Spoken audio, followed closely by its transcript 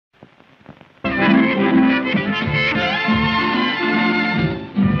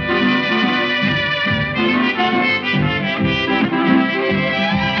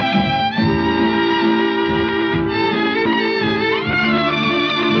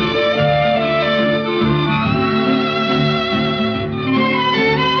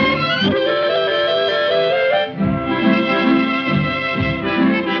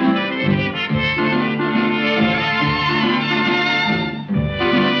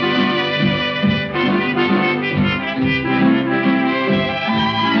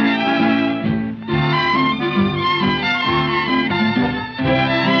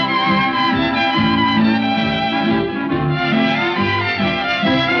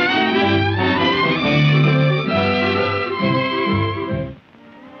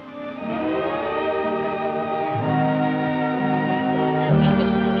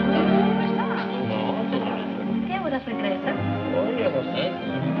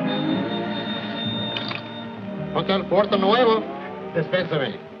Hotel Puerto Nuevo.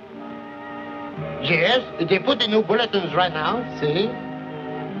 Dispensary. Yes, they put the new bulletins right now, see?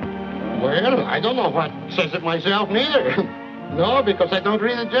 Well, I don't know what says it myself neither. No, because I don't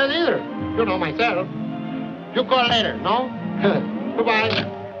read it yet either. You know myself. You call later, no?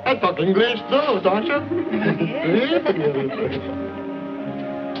 Goodbye. I talk English too, don't you?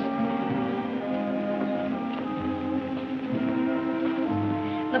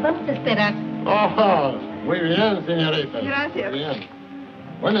 Lo vamos a esperar. Oh, muy bien, señorita. Gracias. Muy bien.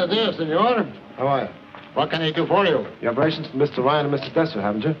 Buenos días, senor. How are you? What can I do for you? You have relations to Mr. Ryan and Mr. Desser,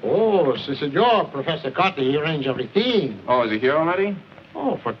 haven't you? Oh, si, senor. Professor Carter, he arranged everything. Oh, is he here already?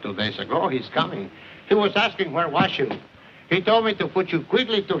 Oh, for 2 days ago, he's coming. He was asking where was you. He told me to put you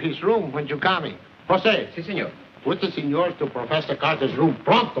quickly to his room when you're coming. Jose. Si, senor. Put the senor to Professor Carter's room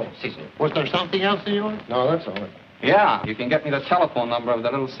pronto. Si, senor. Was there something else, senor? No, that's all. Yeah, you can get me the telephone number of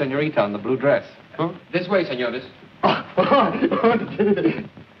the little senorita in the blue dress. Huh? This way, senores.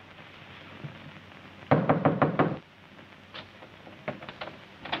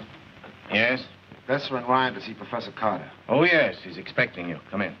 Yes? Desser and Ryan to see Professor Carter. Oh, yes, he's expecting you.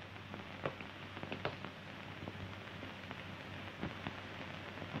 Come in.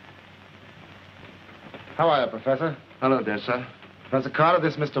 How are you, Professor? Hello, Desser. Professor Carter,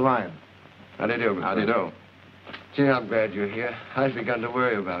 this is Mr. Ryan. How do you do, Mr. How do you do? Gee, I'm glad you're here. I've begun to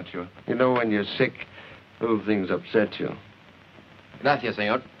worry about you. You know, when you're sick, little things upset you. Gracias,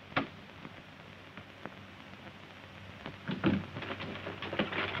 senor.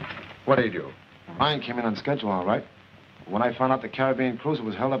 What do you do? Ryan came in on schedule, all right. When I found out the Caribbean cruiser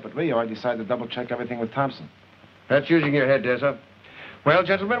was held up at Rio, I decided to double-check everything with Thompson. That's using your head, Desser. Well,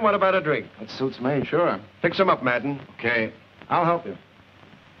 gentlemen, what about a drink? That suits me. Sure. Fix them up, Madden. Okay. I'll help you.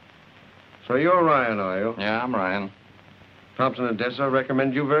 So you're Ryan, are you? Yeah, I'm Ryan. Thompson and Desser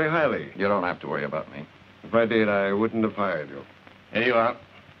recommend you very highly. You don't have to worry about me. If I did, I wouldn't have hired you. Here you are.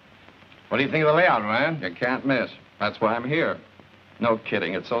 What do you think of the layout, Ryan? You can't miss. That's why I'm here. No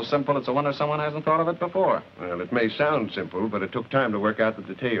kidding. It's so simple, it's a wonder someone hasn't thought of it before. Well, it may sound simple, but it took time to work out the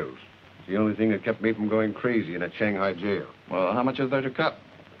details. It's the only thing that kept me from going crazy in that Shanghai jail. Well, how much is there to cut?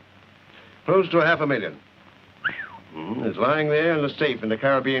 Close to $500,000. It's lying there in the safe in the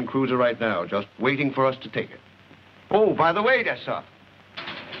Caribbean cruiser right now, just waiting for us to take it. Oh, by the way, Desser.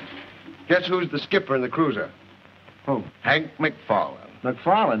 Guess who's the skipper in the cruiser? Who? Hank McFarlane.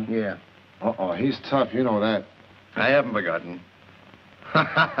 McFarlane? Yeah. Uh-oh, he's tough, you know that. I haven't forgotten.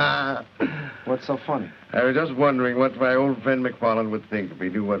 What's so funny? I was just wondering what my old friend McFarlane would think if he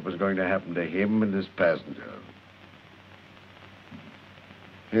knew what was going to happen to him and his passenger.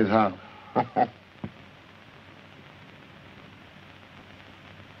 Here's how.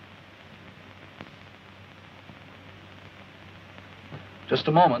 Just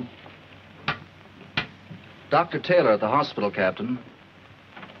a moment. Dr. Taylor at the hospital, Captain.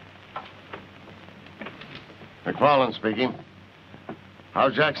 McFarlane speaking.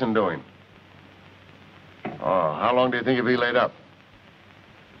 How's Jackson doing? Oh, how long do you think he'll be laid up?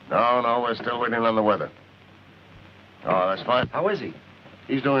 No, we're still waiting on the weather. Oh, that's fine. How is he?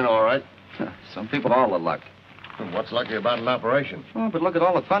 He's doing all right. Some people have all the luck. What's lucky about an operation? Oh, but look at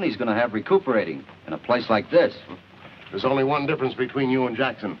all the fun he's going to have recuperating in a place like this. There's only one difference between you and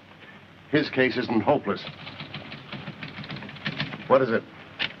Jackson. His case isn't hopeless. What is it?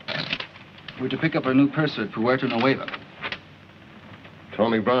 We're to pick up our new purser at Puerto Nueva.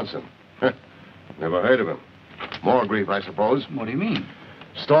 Tony Bronson. Never heard of him. More grief, I suppose. What do you mean?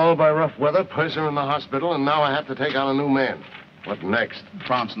 Stalled by rough weather, purser in the hospital, and now I have to take on a new man. What next?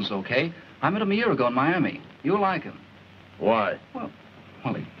 Bronson's okay. I met him a year ago in Miami. You'll like him. Why? Well,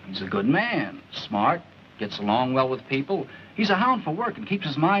 he's a good man. Smart, gets along well with people. He's a hound for work and keeps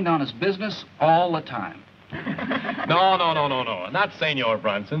his mind on his business all the time. No. Not Senor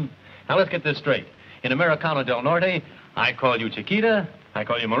Bronson. Now, let's get this straight. In Americano del Norte, I call you Chiquita, I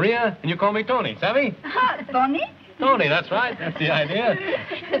call you Maria, and you call me Tony, savvy? ¿Tony? Tony, that's right. That's the idea.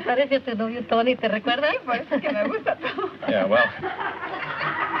 Se parece a tu novio Tony, ¿te recuerdas? Sí, pues, que me gusta todo. Yeah, well...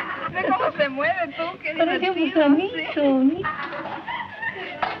 Ve cómo se mueve tú, qué Parecemos divertido. amigos, Sí.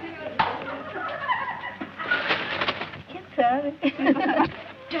 ¿Quién sabe?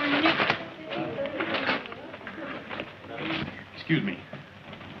 Excuse me.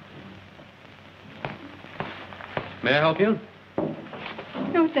 May I help you?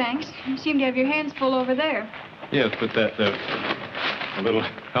 No, thanks. You seem to have your hands full over there. Yes, but that, a little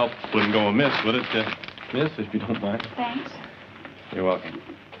help wouldn't go amiss, would it, miss, if you don't mind? Thanks. You're welcome.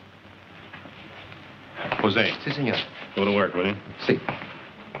 Jose. Si, senor. Go to work, will you? Si.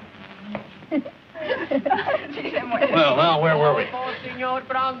 Sí, se mueve. Well, now, where were we? Oh, Senor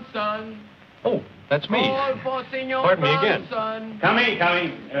Bronson. Oh, That's me. All for Senor Pardon me again. Bronson. Coming.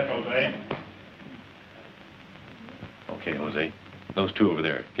 Yes, Jose. Okay, Jose. Those two over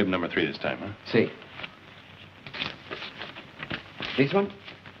there. Give them number 3 this time, huh? See. This one?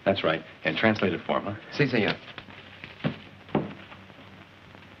 That's right. And translate it for him, huh? Sí, señor.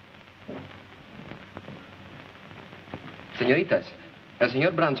 Señoritas, el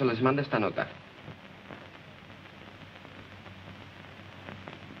señor Bronson les manda esta nota.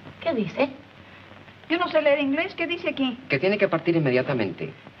 ¿Qué dice? Yo no sé leer inglés. ¿Qué dice aquí? Que tiene que partir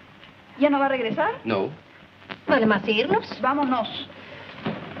inmediatamente. ¿Ya no va a regresar? No. ¿Vale más irnos? Vámonos.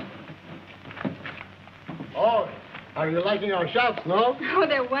 Oh, are you liking our shops, no? Oh,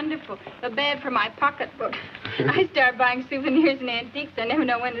 they're wonderful. But bad for my pocketbook. I start buying souvenirs and antiques. I never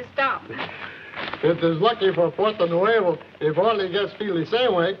know when to stop. It is lucky for Puerto Nuevo if all the guests feel the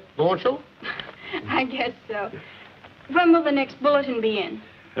same way, don't you? I guess so. When will the next bulletin be in?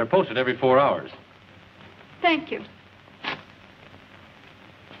 They're posted every 4 hours. Thank you.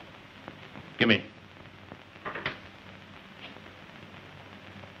 Give me.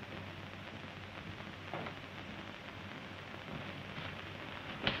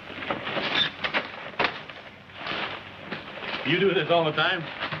 You do this all the time?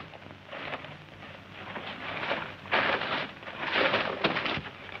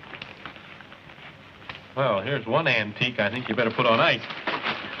 Well, here's one antique I think you better put on ice.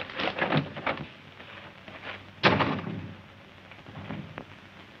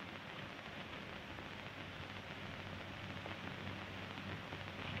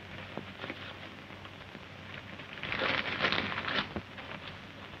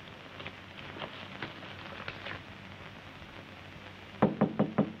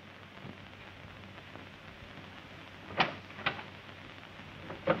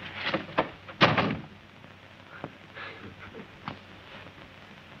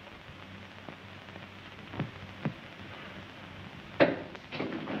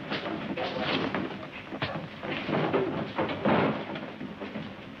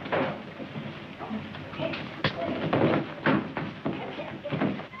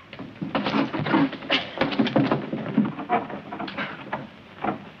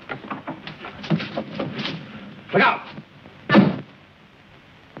 Look out!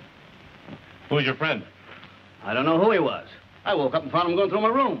 Who's your friend? I don't know who he was. I woke up and found him going through my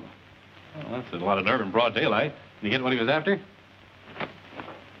room. Well, that's a lot of nerve in broad daylight. Did you get what he was after?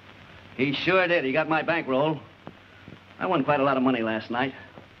 He sure did. He got my bankroll. I won quite a lot of money last night.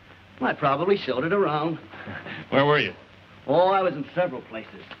 I probably showed it around. Where were you? Oh, I was in several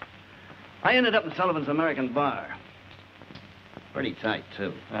places. I ended up in Sullivan's American Bar. Pretty tight,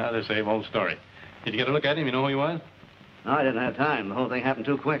 too. Ah, the same old story. Did you get a look at him? You know who he was? No, I didn't have time. The whole thing happened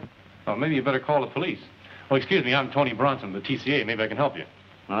too quick. Oh, maybe you better call the police. Oh, excuse me, I'm Tony Bronson, the TCA. Maybe I can help you.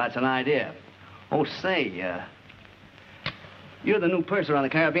 Well, that's an idea. Oh, say, you're the new purser on the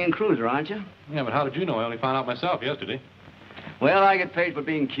Caribbean cruiser, aren't you? Yeah, but how did you know? I only found out myself yesterday. Well, I get paid for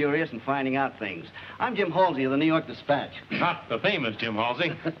being curious and finding out things. I'm Jim Halsey of the New York Dispatch. Not the famous Jim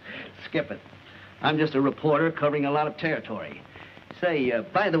Halsey. Skip it. I'm just a reporter covering a lot of territory. Say,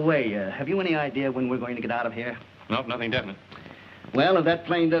 by the way, have you any idea when we're going to get out of here? Nope, nothing definite. Well, if that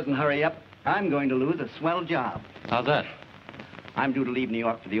plane doesn't hurry up, I'm going to lose a swell job. How's that? I'm due to leave New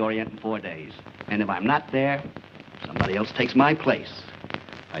York for the Orient in 4 days. And if I'm not there, somebody else takes my place.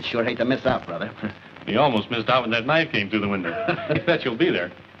 I sure hate to miss out, brother. You almost missed out when that knife came through the window. I bet you'll be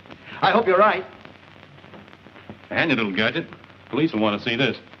there. I hope you're right. And your little gadget. Police will want to see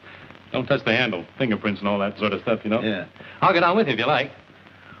this. Don't touch the handle. Fingerprints and all that sort of stuff, you know? Yeah. I'll get on with you if you like.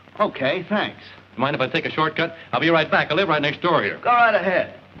 Okay, thanks. Mind if I take a shortcut? I'll be right back. I live right next door here. Go right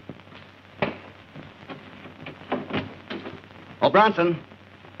ahead. Oh, Bronson.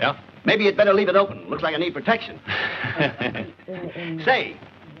 Yeah? Maybe you'd better leave it open. Looks like I need protection. Say,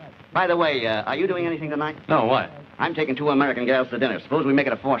 by the way, are you doing anything tonight? No, what? I'm taking 2 American gals to dinner. Suppose we make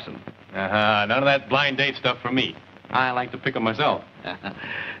it a foursome. None of that blind date stuff for me. I like to pick 'em myself.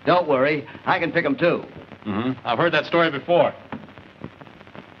 Don't worry. I can pick 'em, too. Mm-hmm. I've heard that story before.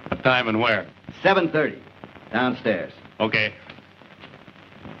 What time and where? 7:30. Downstairs. Okay.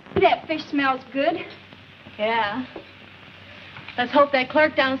 That fish smells good. Yeah. Let's hope that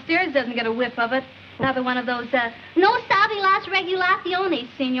clerk downstairs doesn't get a whiff of it. Another one of those, no sabe las regulaciones,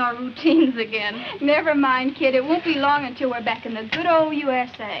 senor routines again. Never mind, kid. It won't be long until we're back in the good old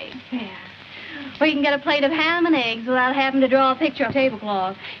USA. Yeah. Or you can get a plate of ham and eggs without having to draw a picture of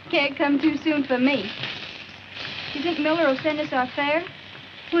tablecloth. Can't come too soon for me. Do you think Miller will send us our fare?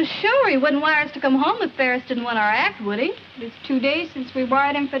 Well, sure, he wouldn't wire us to come home if Ferris didn't want our act, would he? It's 2 days since we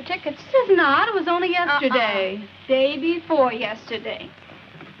wired him for tickets. It's not. It was only yesterday. Day before yesterday.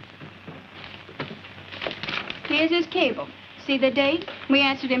 Here's his cable. See the date? We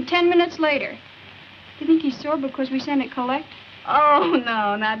answered him 10 minutes later. Do you think he's sore because we sent it collect? Oh,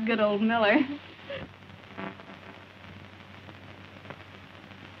 no, not good old Miller.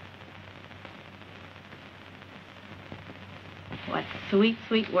 What sweet,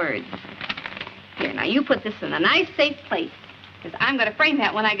 sweet words. Here, now you put this in a nice, safe place, because I'm going to frame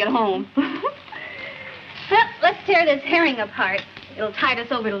that when I get home. Well, let's tear this herring apart. It'll tide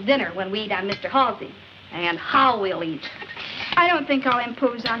us over till dinner when we eat on Mr. Halsey. And how we'll eat. I don't think I'll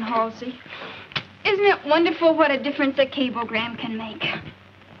impose on Halsey. Isn't it wonderful what a difference a cablegram can make?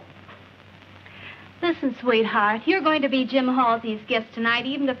 Listen, sweetheart, you're going to be Jim Halsey's guest tonight,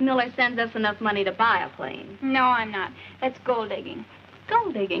 even if Miller sends us enough money to buy a plane. No, I'm not. That's gold digging.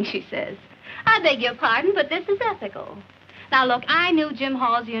 Gold digging, she says. I beg your pardon, but this is ethical. Now, look, I knew Jim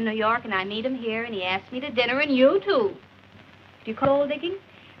Halsey in New York, and I meet him here, and he asked me to dinner, and you, too. Do you call gold digging?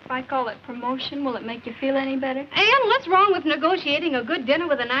 If I call it promotion, will it make you feel any better? And what's wrong with negotiating a good dinner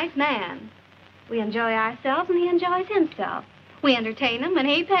with a nice man? We enjoy ourselves, and he enjoys himself. We entertain him, and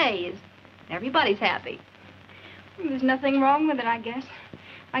he pays. Everybody's happy. There's nothing wrong with it, I guess.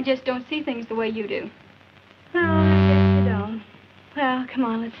 I just don't see things the way you do. No, I guess you don't. Well, come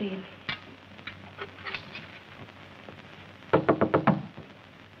on, let's eat.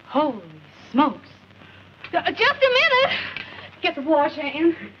 Holy smokes. Just a minute. Get the wash,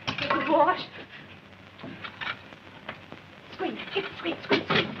 Ann. Get the wash. Squeeze. Get the squeeze.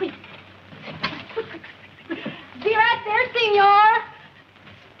 Be right there, senor.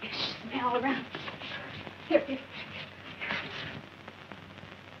 Smell around. Here.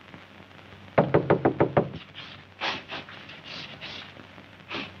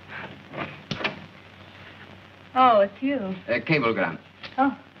 Oh, it's you. Cablegram.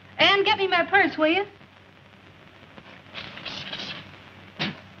 Oh. And get me my purse, will you?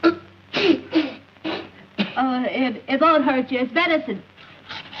 Oh, it won't hurt you. It's medicine.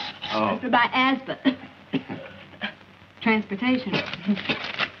 Oh. For my asthma. Transportation.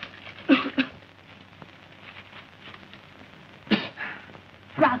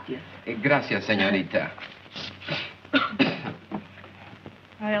 Gracias. Gracias, señorita.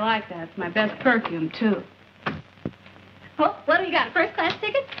 I like that. It's my best perfume, too. Oh, what do you got? A first-class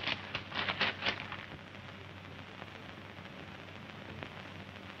ticket?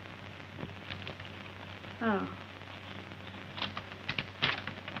 Oh.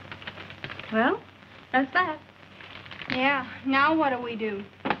 Well, that's that. Yeah, now what do we do?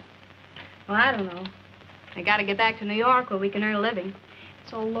 Well, I don't know. I gotta get back to New York where we can earn a living.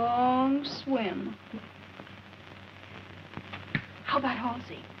 It's a long swim. How about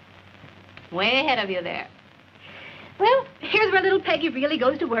Halsey? Way ahead of you there. Well, here's where little Peggy really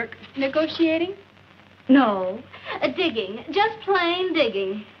goes to work. Negotiating? No, digging. Just plain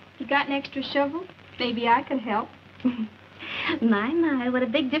digging. You got an extra shovel? Maybe I could help. My, what a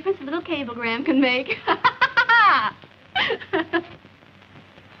big difference a little cablegram can make.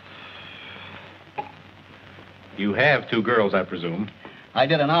 You have two girls, I presume. I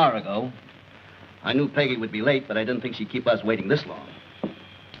did an hour ago. I knew Peggy would be late, but I didn't think she'd keep us waiting this long.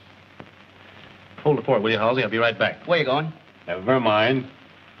 Hold the fort, will you, Halsey? I'll be right back. Where you going? Never mind.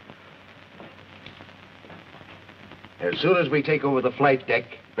 As soon as we take over the flight deck,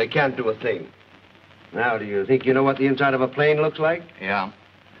 they can't do a thing. Now, do you think you know what the inside of a plane looks like? Yeah.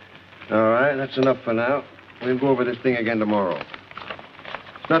 All right, that's enough for now. We'll go over this thing again tomorrow.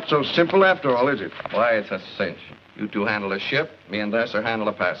 It's not so simple after all, is it? Why, it's a cinch. You two handle the ship, me and Lesser handle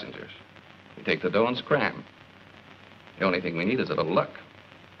the passengers. We take the dough and scram. The only thing we need is a little luck.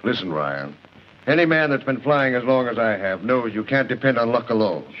 Listen, Ryan. Any man that's been flying as long as I have knows you can't depend on luck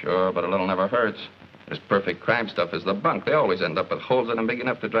alone. Sure, but a little never hurts. This perfect crime stuff is the bunk. They always end up with holes in them big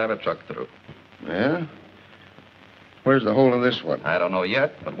enough to drive a truck through. Yeah? Where's the hole in this one? I don't know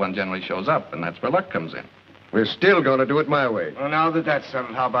yet, but one generally shows up, and that's where luck comes in. We're still going to do it my way. Well, now that that's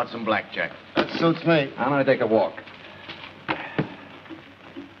settled, how about some blackjack? That suits me. I'm going to take a walk.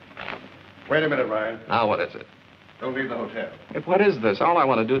 Wait a minute, Ryan. Now, what is it? Don't leave the hotel. What is this? All I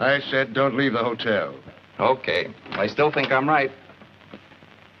want to do... I said don't leave the hotel. Okay. I still think I'm right.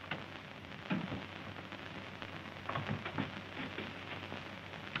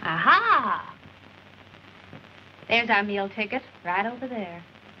 Aha! There's our meal ticket, right over there.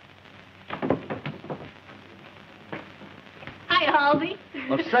 Hi, Halsey.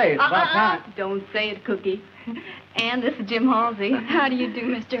 Well, say, it's about time. Don't say it, Cookie. And this is Jim Halsey. How do you do,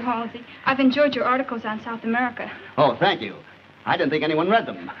 Mr. Halsey? I've enjoyed your articles on South America. Oh, thank you. I didn't think anyone read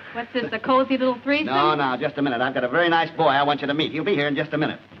them. What's this, a cozy little threesome? No, just a minute. I've got a very nice boy I want you to meet. He'll be here in just a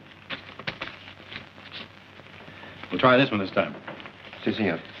minute. We'll try this one this time. Si,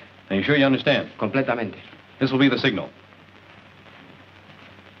 senor. Are you sure you understand? Completamente. This will be the signal.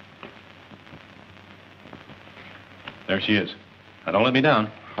 There she is. Now, don't let me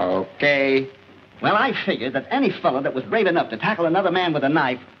down. Okay. Well, I figured that any fellow that was brave enough to tackle another man with a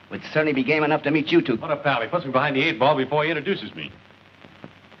knife would certainly be game enough to meet you two. What a pal. He puts me behind the 8 ball before he introduces me.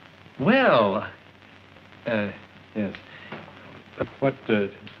 Well, yes. What,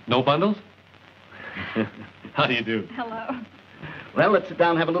 no bundles? How do you do? Hello. Well, let's sit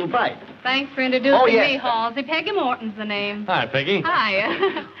down and have a little bite. Thanks for introducing yes. me, Halsey. Peggy Morton's the name. Hi, Peggy.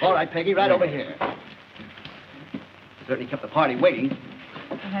 Hi. All right, Peggy, right over here. Certainly kept the party waiting.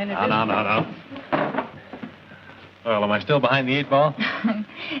 No. Well, am I still behind the 8 ball?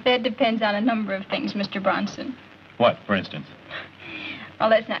 That depends on a number of things, Mr. Bronson. What, for instance? Well,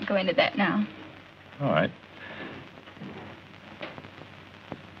 let's not go into that now. All right.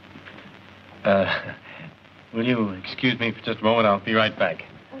 Will you excuse me for just a moment? I'll be right back.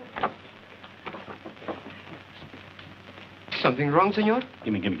 Something wrong, senor?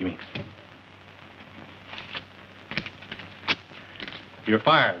 Give me. You're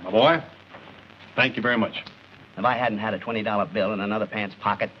fired, my boy. Thank you very much. If I hadn't had a $20 bill in another pants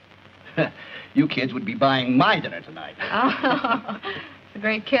pocket, you kids would be buying my dinner tonight. Oh, a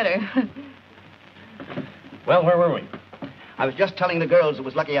great kidder. Well, where were we? I was just telling the girls it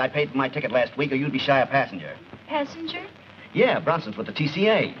was lucky I paid for my ticket last week, or you'd be shy a passenger. Passenger? Yeah, Bronson's with the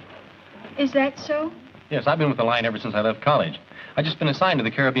TCA. Is that so? Yes, I've been with the line ever since I left college. I've just been assigned to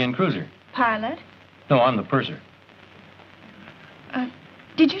the Caribbean cruiser. Pilot? No, I'm the purser.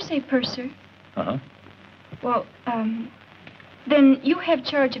 Did you say purser? Uh-huh. Well, then you have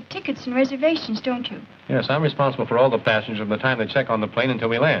charge of tickets and reservations, don't you? Yes, I'm responsible for all the passengers from the time they check on the plane until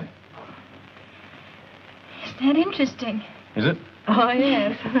we land. Isn't that interesting? Is it? Oh,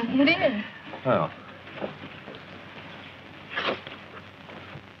 yes. It is. Well,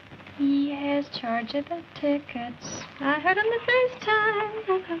 He has charge of the tickets. I heard him the first time.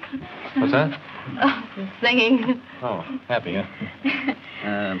 what's that? Oh, singing. Oh, happy, huh?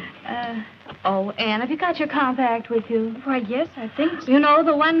 Oh, Anne, have you got your compact with you? Why, yes, I think so. You know,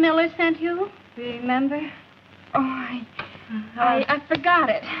 the one Miller sent you? Remember? Oh, I forgot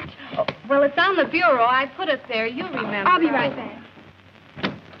it. Oh, well, it's on the bureau. I put it there. You remember. I'll be right back.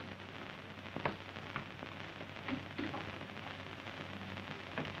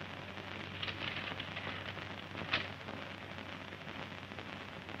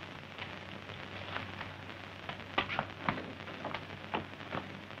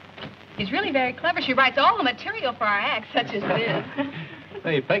 She's really very clever. She writes all the material for our act, such as this.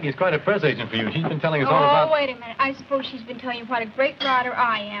 Hey, Peggy's quite a press agent for you. She's been telling us all Oh, about... wait a minute. I suppose she's been telling you what a great writer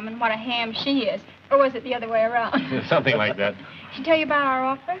I am and what a ham she is. Or was it the other way around? Something like that. She tell you about our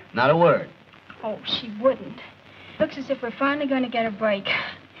offer? Not a word. Oh, she wouldn't. Looks as if we're finally going to get a break.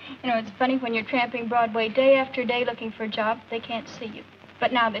 You know, it's funny when you're tramping Broadway day after day looking for a job, they can't see you.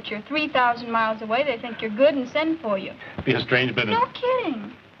 But now that you're 3,000 miles away, they think you're good and send for you. Be a strange business. No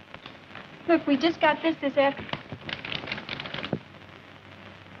kidding. Look, we just got this afternoon.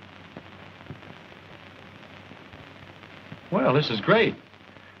 Well, this is great.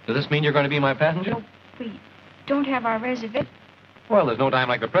 Does this mean you're going to be my passenger? We don't have our reservation. Well, there's no time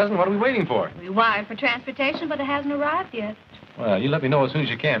like the present. What are we waiting for? We wired for transportation, but it hasn't arrived yet. Well, you let me know as soon as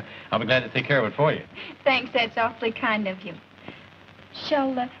you can. I'll be glad to take care of it for you. Thanks, that's awfully kind of you.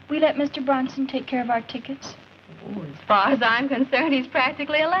 Shall we let Mr. Bronson take care of our tickets? Oh, as far as I'm concerned, he's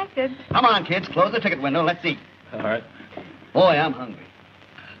practically elected. Come on, kids, close the ticket window. Let's eat. All right. Boy, I'm hungry.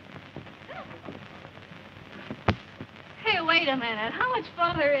 Hey, wait a minute. How much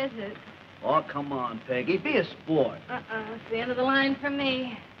further is it? Oh, come on, Peggy. Be a sport. It's the end of the line for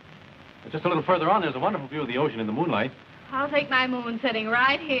me. Just a little further on, there's a wonderful view of the ocean in the moonlight. I'll take my moon sitting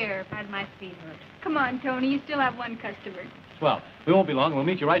right here by my speed hook. Come on, Tony. You still have one customer. Well, we won't be long. We'll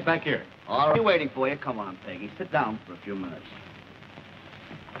meet you right back here. All right, we're waiting for you. Come on, Peggy. Sit down for a few minutes.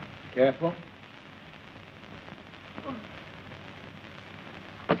 Careful.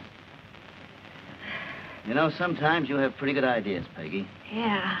 You know, sometimes you have pretty good ideas, Peggy.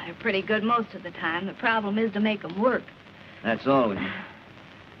 Yeah, they're pretty good most of the time. The problem is to make them work. That's all.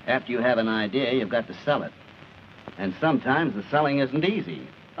 After you have an idea, you've got to sell it. And sometimes the selling isn't easy.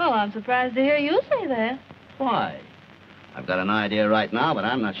 Well, I'm surprised to hear you say that. Why? I've got an idea right now, but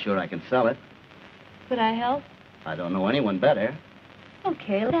I'm not sure I can sell it. Could I help? I don't know anyone better.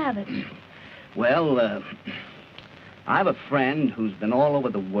 Okay, let's have it. Well, I have a friend who's been all over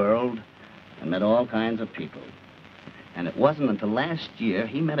the world and met all kinds of people. And it wasn't until last year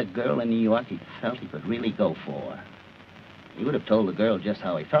he met a girl in New York he felt he could really go for. He would have told the girl just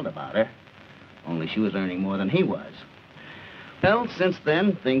how he felt about her, only she was earning more than he was. Well, since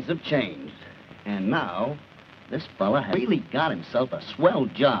then, things have changed. And now, This fella has really got himself a swell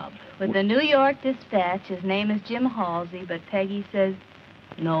job. With the New York Dispatch, his name is Jim Halsey, but Peggy says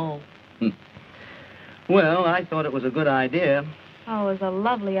no. Well, I thought it was a good idea. Oh, it was a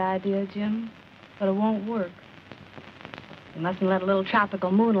lovely idea, Jim, but it won't work. You mustn't let a little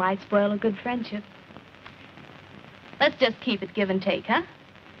tropical moonlight spoil a good friendship. Let's just keep it give and take, huh?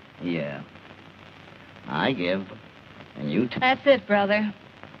 Yeah. I give, and you take. That's it, brother.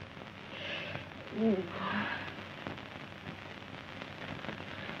 Ooh.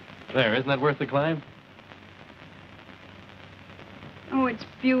 There, isn't that worth the climb? Oh, it's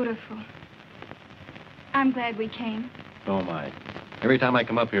beautiful. I'm glad we came. So am I. Every time I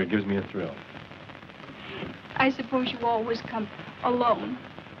come up here, it gives me a thrill. I suppose you always come alone.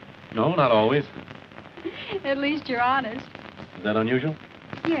 No, not always. At least you're honest. Is that unusual?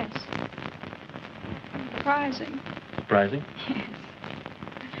 Yes. Surprising. Surprising? Yes.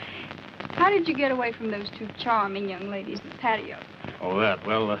 How did you get away from those two charming young ladies in the patio? Oh, that.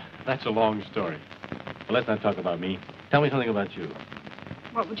 Well, that's a long story. Well, let's not talk about me. Tell me something about you.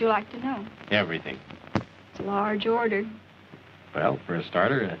 What would you like to know? Everything. It's a large order. Well, for a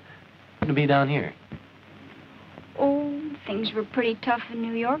starter, to be down here. Oh, things were pretty tough in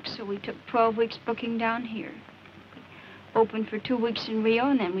New York, so we took 12 weeks booking down here. Opened for 2 weeks in Rio,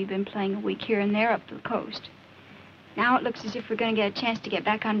 and then we've been playing a week here and there up the coast. Now it looks as if we're going to get a chance to get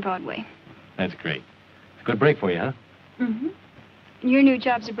back on Broadway. That's great. It's a good break for you, huh? Mm-hmm. Your new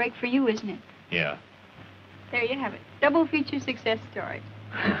job's a break for you, isn't it? Yeah. There you have it. Double feature success story.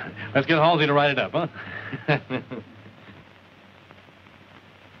 Let's get Halsey to write it up, huh?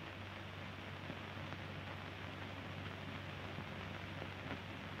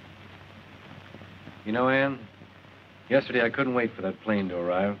 You know, Ann, yesterday I couldn't wait for that plane to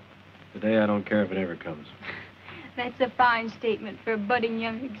arrive. Today I don't care if it ever comes. That's a fine statement for a budding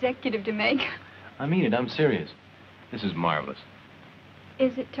young executive to make. I mean it. I'm serious. This is marvelous.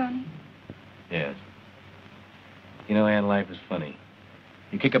 Is it, Tony? Yes. You know, Ann, life is funny.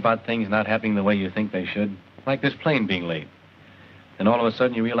 You kick about things not happening the way you think they should, like this plane being late. Then all of a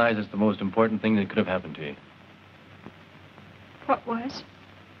sudden you realize it's the most important thing that could have happened to you. What was?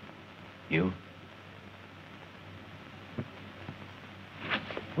 You.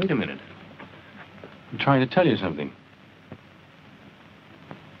 Wait a minute. I'm trying to tell you something.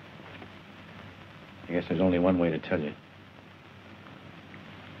 I guess there's only one way to tell you.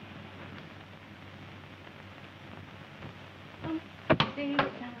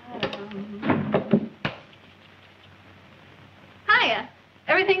 Hiya.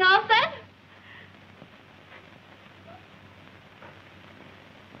 Everything all set?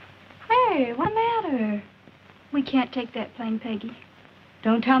 Hey, what's the matter? We can't take that plane, Peggy.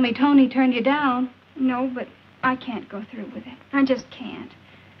 Don't tell me Tony turned you down. No, but I can't go through with it. I just can't.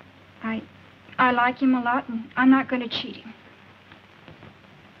 I like him a lot, and I'm not going to cheat him.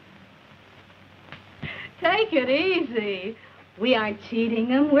 Take it easy. We aren't cheating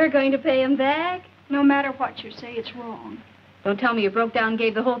him. We're going to pay him back. No matter what you say, it's wrong. Don't tell me you broke down and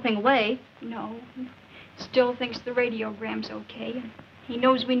gave the whole thing away. No. Still thinks the radiogram's okay. And he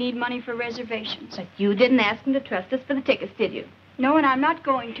knows we need money for reservations. But you didn't ask him to trust us for the tickets, did you? No, and I'm not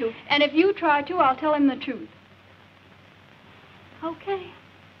going to. And if you try to, I'll tell him the truth. Okay.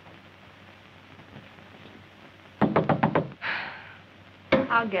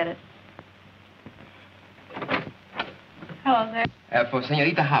 I'll get it. Hello there. For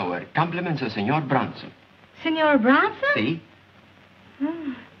Señorita Howard, compliments of Señor Bronson. Senor Bronson? Sí.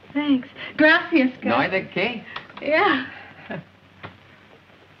 Oh, thanks. Gracias, No hay de qué. Yeah.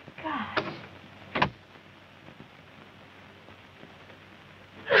 Gosh.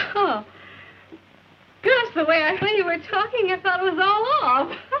 Oh. Gosh, the way when you were talking, I thought it was all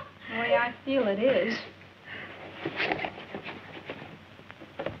off. The way I feel it is.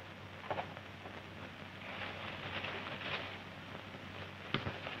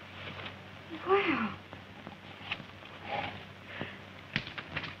 Wow.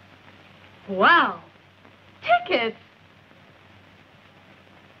 Wow. Tickets.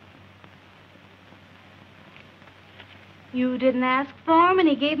 You didn't ask for him and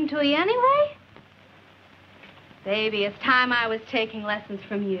he gave them to you anyway? Baby, it's time I was taking lessons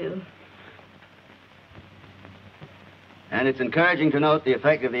from you. And it's encouraging to note the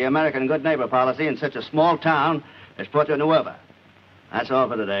effect of the American good neighbor policy in such a small town as Puerto Nueva. That's all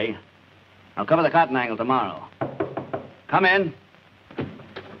for today. I'll cover the cotton angle tomorrow. Come in.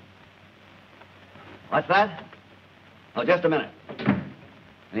 What's that? Oh, just a minute.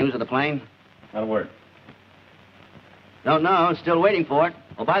 News of the plane? Not a word. Don't know. Still waiting for it.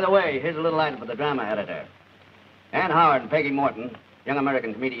 Oh, by the way, here's a little item for the drama editor. Ann Howard and Peggy Morton young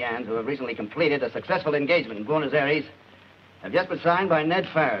American comedians who have recently completed a successful engagement in Buenos Aires have just been signed by Ned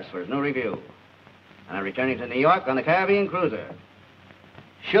Ferris for his new review. And are returning to New York on the Caribbean cruiser.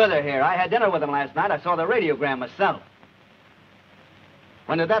 Sure, they're here. I had dinner with them last night. I saw the radiogram myself.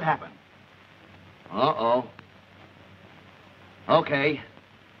 When did that happen? Uh-oh. Okay.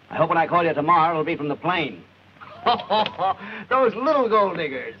 I hope when I call you tomorrow, it'll be from the plane. Those little gold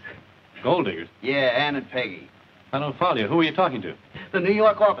diggers. Gold diggers? Yeah, Ann and Peggy. I don't follow you. Who are you talking to? The New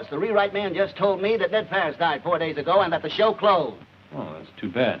York office. The rewrite man just told me that Ned Ferris died 4 days ago and that the show closed. Oh, that's too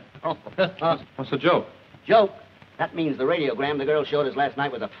bad. What's the joke? Joke? That means the radiogram the girl showed us last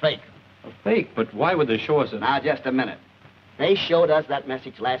night was a fake. A fake? But why would they show us it? Now, just a minute. They showed us that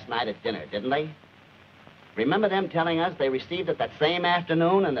message last night at dinner, didn't they? Remember them telling us they received it that same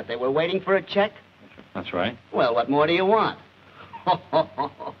afternoon and that they were waiting for a check? That's right. Well, what more do you want?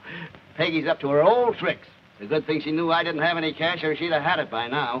 Peggy's up to her old tricks. It's a good thing she knew I didn't have any cash or she'd have had it by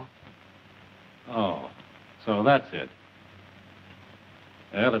now. Oh, so that's it.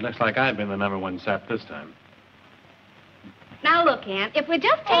 Well, it looks like I've been the #1 sap this time. Now, look, Aunt, if we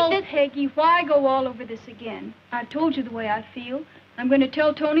just take Oh, Peggy, why go all over this again? I've told you the way I feel. I'm going to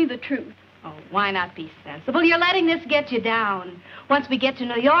tell Tony the truth. Oh, why not be sensible? You're letting this get you down. Once we get to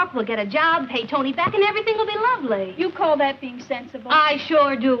New York, we'll get a job, pay Tony back, and everything will be lovely. You call that being sensible? I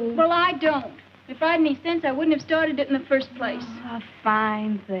sure do. Well, I don't. If I had any sense, I wouldn't have started it in the first place. Oh, a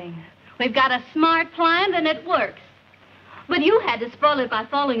fine thing. We've got a smart plan, and it works. But you had to spoil it by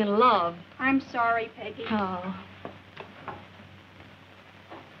falling in love. I'm sorry, Peggy. Oh.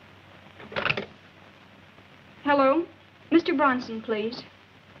 Hello? Mr. Bronson, please.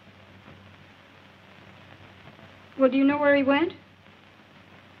 Well, do you know where he went?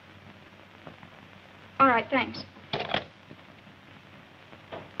 All right, thanks.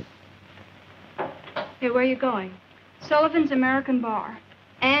 Hey, where are you going? Sullivan's American Bar.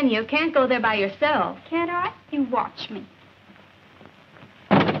 Anne, you can't go there by yourself. Can't I? You watch me.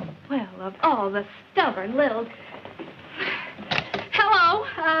 Well, of all the stubborn little... Hello.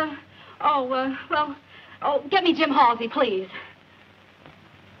 Get me Jim Halsey, please.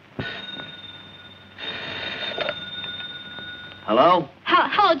 Hello?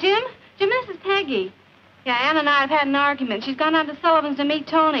 Hello, Jim. Jim, this is Peggy. Yeah, Ann and I have had an argument. She's gone down to Sullivan's to meet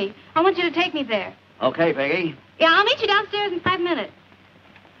Tony. I want you to take me there. Okay, Peggy. Yeah, I'll meet you downstairs in 5 minutes.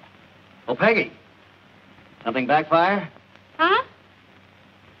 Oh, Peggy. Something backfire? Huh?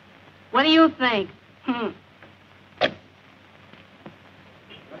 What do you think?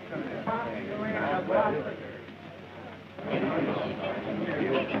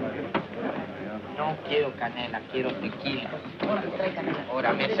 No quiero canela, quiero tequila.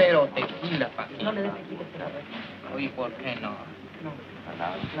 Ahora, mesero, tequila, papi. No le des tequila. Oye, ¿por qué no? No.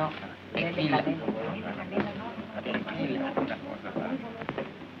 Tequila. Tequila.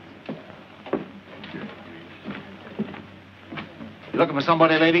 You looking for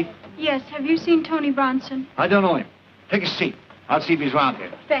somebody, lady? Yes, have you seen Tony Bronson? I don't know him. Take a seat. I'll see if he's around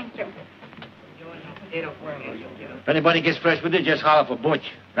here. Thank you. If anybody gets fresh with you, just holler for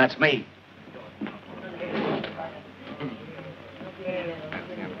Butch. That's me.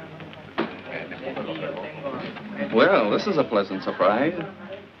 Well, this is a pleasant surprise.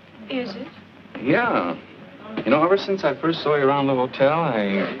 Is it? Yeah. You know, ever since I first saw you around the hotel,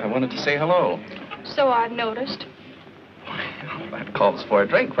 I wanted to say hello. So I've noticed. That calls for a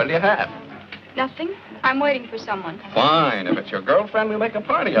drink. What'll you have? Nothing. I'm waiting for someone. Fine. If it's your girlfriend, we'll make a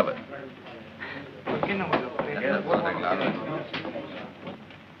party of it.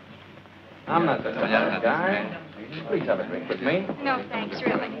 I'm not the kind of guy. Please have a drink with me. No, thanks,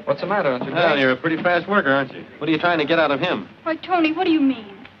 really. What's the matter? Aren't you Well, glad? you're a pretty fast worker, aren't you? What are you trying to get out of him? Why, Tony, what do you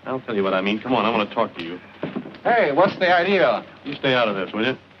mean? I'll tell you what I mean. Come on, I want to talk to you. Hey, what's the idea? You stay out of this, will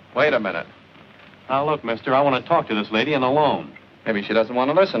you? Wait a minute. Now, look, mister, I want to talk to this lady and alone. Maybe she doesn't want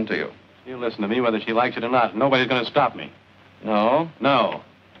to listen to you. You listen to me whether she likes it or not. Nobody's going to stop me. No? No.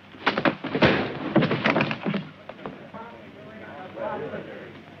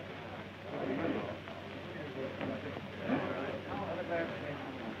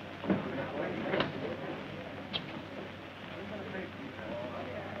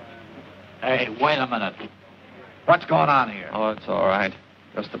 Hey, wait a minute. What's going on here? Oh, it's all right.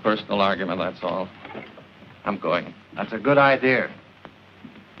 Just a personal argument, that's all. I'm going. That's a good idea.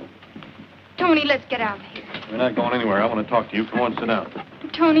 Tony, let's get out of here. We're not going anywhere. I want to talk to you. Come on, sit down.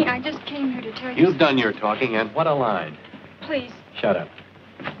 Tony, I just came here to tell you... You've done your talking, and what a line. Please. Shut up.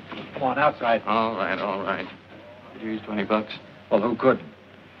 Come on, outside. All right, all right. Could you use $20? Well, who couldn't?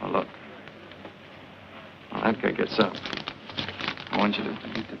 Well, look. When that guy gets up, I want you to...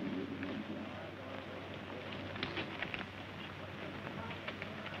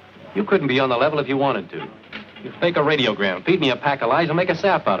 You couldn't be on the level if you wanted to. You fake a radiogram, feed me a pack of lies, and make a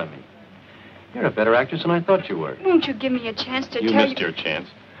sap out of me. You're a better actress than I thought you were. Won't you give me a chance to You tell missed your chance.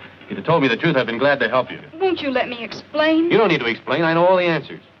 If you'd have told me the truth, I'd been glad to help you. Won't you let me explain? You don't need to explain. I know all the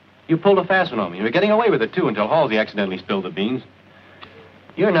answers. You pulled a fast one on me. You were getting away with it, too, until Halsey accidentally spilled the beans.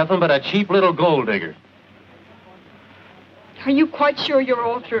 You're nothing but a cheap little gold digger. Are you quite sure you're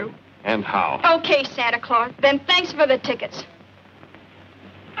all through? And how? Okay, Santa Claus. Then thanks for the tickets.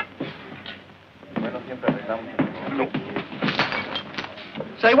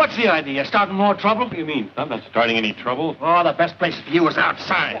 Say, what's the idea? Starting more trouble? What do you mean? I'm not starting any trouble. Oh, the best place for you is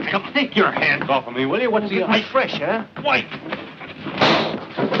outside. Come on, take your hand off of me, will you? What's the... Get me fresh, huh? Wait.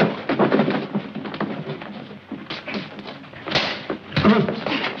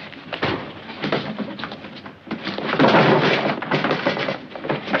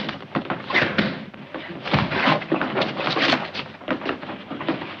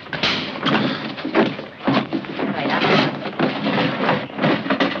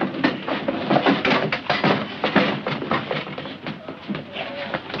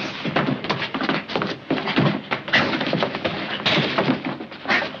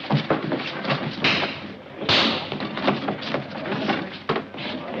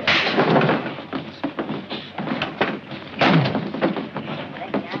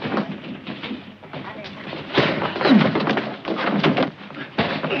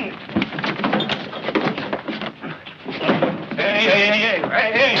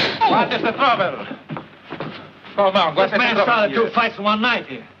 This man started 2 fights in one night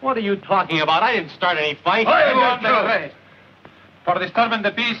here. What are you talking about? I didn't start any fight. For disturbing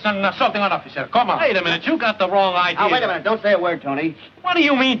the peace and assaulting an officer. Come on. Wait a minute. You got the wrong idea. Now, wait a minute. Don't say a word, Tony. What do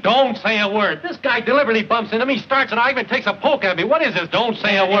you mean, don't say a word? This guy deliberately bumps into me, starts an argument, takes a poke at me. What is this? Don't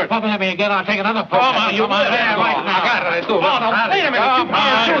say a word. Bumping at me again, I'll take another poke. Come on, you mother. Wait a minute.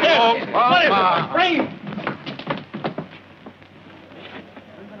 What is it? Free.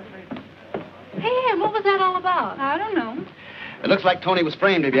 Hey, what was that all about? I don't know. It looks like Tony was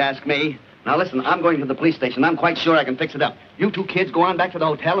framed, if you ask me. Now, listen, I'm going to the police station. I'm quite sure I can fix it up. You two kids go on back to the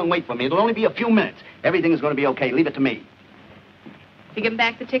hotel and wait for me. It'll only be a few minutes. Everything is going to be okay. Leave it to me. You give him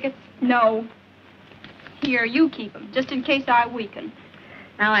back the tickets? No. Here, you keep them, just in case I weaken.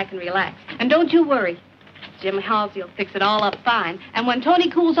 Now I can relax. And don't you worry. Jim Halsey will fix it all up fine. And when Tony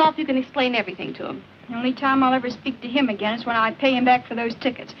cools off, you can explain everything to him. The only time I'll ever speak to him again is when I pay him back for those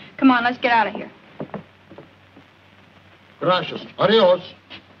tickets. Come on, let's get out of here. Gracias. Adios.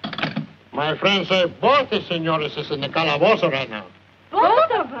 My friend say both the senores is in the calabozo right now.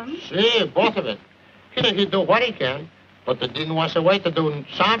 Both of them? See, both of it. He do what he can, but they didn't want to wait to do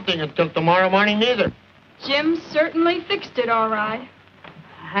something until tomorrow morning neither. Jim certainly fixed it all right.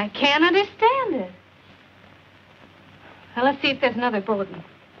 I can't understand it. Well, let's see if there's another bulletin.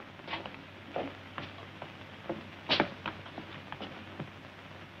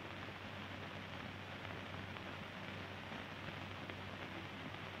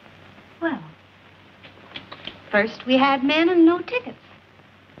 Well, first we had men and no tickets.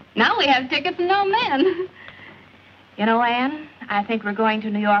 Now we have tickets and no men. You know, Anne, I think we're going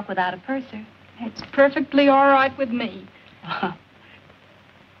to New York without a purser. It's perfectly all right with me.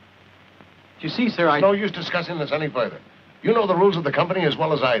 You see, sir, No use discussing this any further. You know the rules of the company as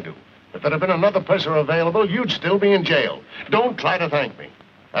well as I do. If there had been another purser available, you'd still be in jail. Don't try to thank me.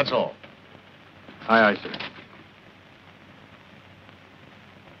 That's all. Aye, aye, sir.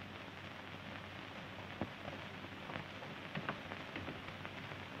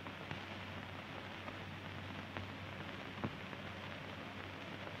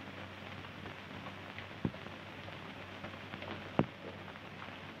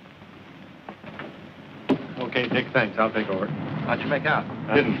 Okay, Dick, thanks. I'll take over. How'd you make out?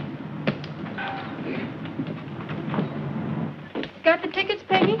 Didn't. Got the tickets,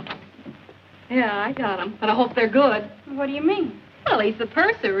 Peggy? Yeah, I got them, but I hope they're good. What do you mean? Well, he's the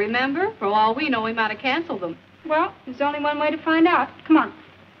purser, remember? For all we know, he might have canceled them. Well, there's only one way to find out. Come on.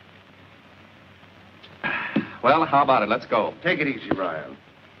 Well, how about it? Let's go. Take it easy, Ryan.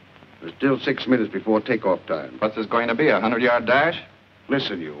 There's still 6 minutes before takeoff time. What's this going to be, a 100-yard dash?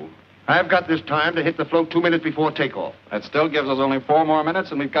 Listen, you. I've got this time to hit the float 2 minutes before takeoff. That still gives us only 4 more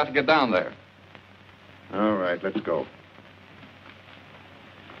minutes, and we've got to get down there. All right, let's go.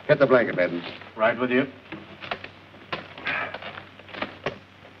 Get the blanket, Madden. Right with you.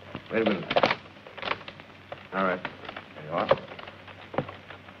 Wait a minute. All right. There you are.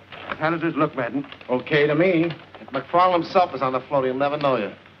 How does this look, Madden? Okay to me. If McFarland himself is on the float, he'll never know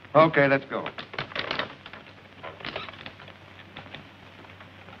you. Okay, let's go.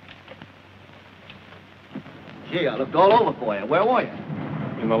 Gee, I looked all over for you. Where were you?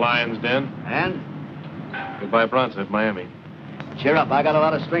 In the Lion's Den. And? Goodbye, Bronson at Miami. Cheer up. I got a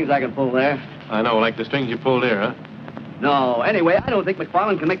lot of strings I can pull there. I know, like the strings you pulled here, huh? No. Anyway, I don't think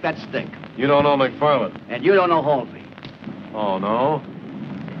McFarland can make that stick. You don't know McFarland. And you don't know Halsey. Oh, no?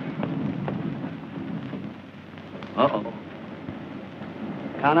 Uh-oh.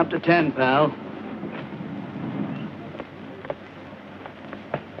 Count up to 10, pal.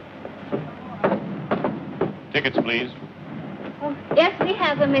 Tickets, please. Oh, yes, we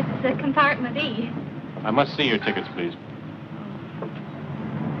have them. It's compartment E. I must see your tickets, please.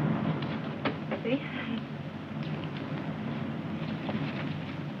 See?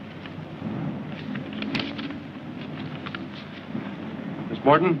 Miss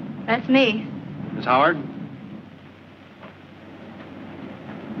Morton? That's me. Miss Howard?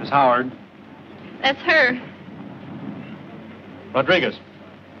 Miss Howard? That's her. Rodriguez?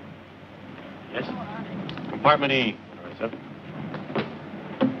 Yes? Compartment E. All right, sir.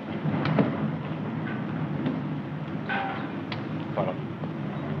 Follow.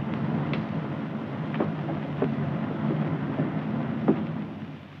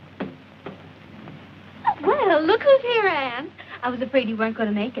 Well, look who's here, Anne. I was afraid you weren't going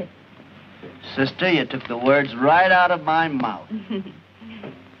to make it. Sister, you took the words right out of my mouth.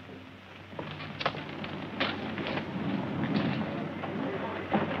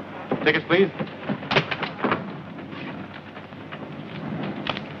 Tickets, please.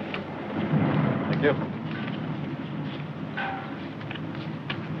 Thank you.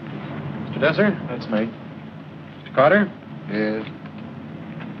 Mr. Desser? That's me. Mr. Carter? Yes.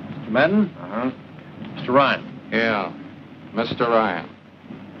 Mr. Madden? Uh-huh. Mr. Ryan? Yeah. Mr. Ryan.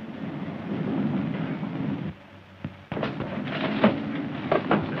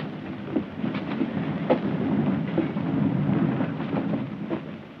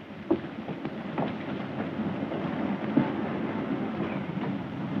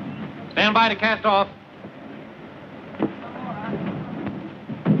 Stand by to cast off.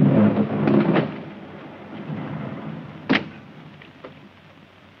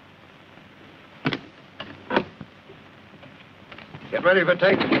 Get ready for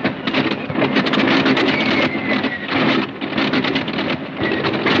take.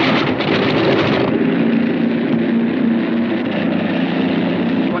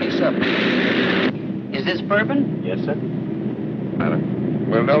 Is this bourbon? Yes, sir.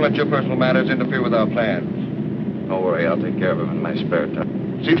 Well, don't let your personal matters interfere with our plans. Don't worry, I'll take care of them in my spare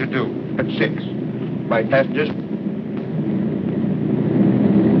time. See to do. At 6. Right, passengers?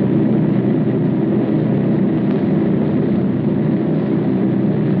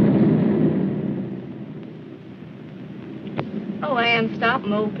 Oh, Anne, stop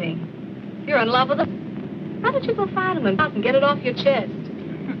moping. You're in love with him. Why don't you go find him and get it off your chest?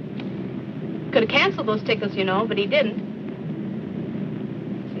 Could have canceled those tickets, you know, but he didn't.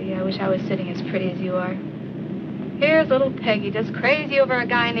 Gee, I wish I was sitting as pretty as you are. Here's little Peggy, just crazy over a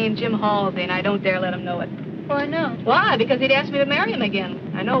guy named Jim Halsey, and I don't dare let him know it. Why not? Why? Because he'd asked me to marry him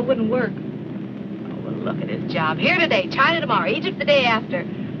again. I know it wouldn't work. Oh, well, look at his job. Here today, China tomorrow, Egypt the day after.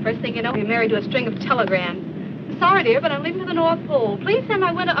 First thing you know, he'll be married to a string of telegrams. I'm sorry, dear, but I'm leaving for the North Pole. Please send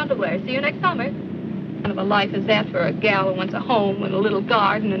my winter underwear. See you next summer. What kind of a life is that for a gal who wants a home and a little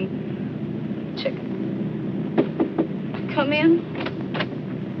garden and chicken? Come in.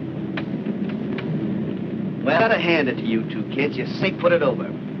 Well, I gotta hand it to you two kids. You say put it over.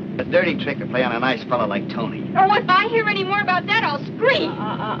 A dirty trick to play on a nice fella like Tony. Oh, if I hear any more about that, I'll scream.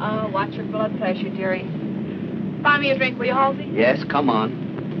 Watch your blood pressure, dearie. Buy me a drink, will you, Halsey? Yes, come on.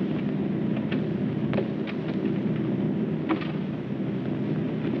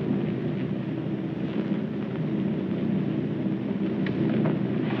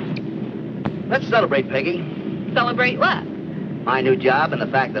 Let's celebrate, Peggy. Celebrate what? My new job and the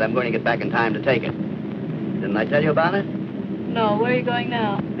fact that I'm going to get back in time to take it. Didn't I tell you about it? No, where are you going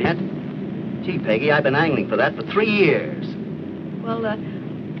now? Yet? Gee, Peggy, I've been angling for that for 3 years. Well,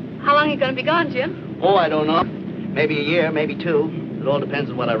 how long are you going to be gone, Jim? Oh, I don't know. Maybe a year, maybe 2. It all depends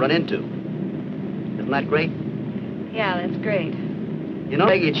on what I run into. Isn't that great? Yeah, that's great. You know,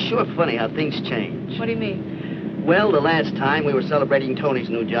 Peggy, it's sure funny how things change. What do you mean? Well, the last time we were celebrating Tony's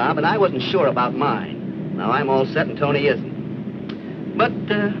new job, and I wasn't sure about mine. Now I'm all set and Tony isn't. But,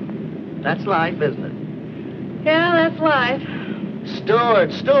 that's life, isn't it? Yeah, that's life.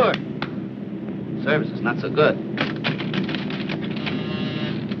 Steward! Service is not so good.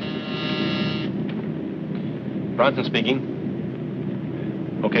 Bronson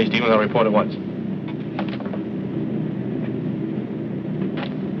speaking. Okay, Stevens, I'll report at once.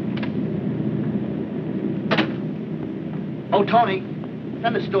 Oh, Tony,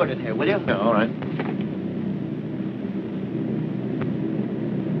 send the steward in here, will you? Yeah, all right.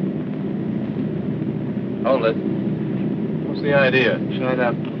 Hold it. What's the idea? Shut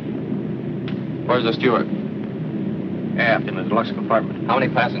up. Where's the steward? Aft in the deluxe compartment. How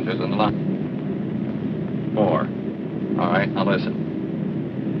many passengers in the line? 4. All right, now listen.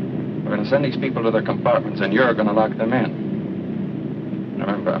 We're going to send these people to their compartments, and you're going to lock them in.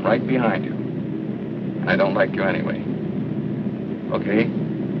 Remember, I'm right behind you. And I don't like you anyway. Okay?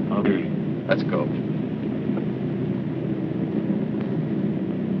 Okay. Let's go.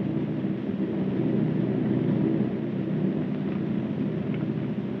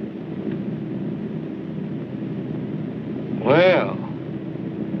 Well,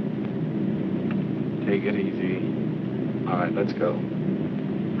 take it easy. All right, let's go.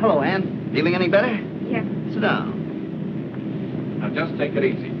 Hello, Ann. Feeling any better? Yeah. Sit down. Now just take it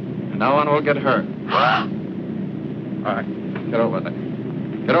easy. And no one will get hurt. All right, get over there.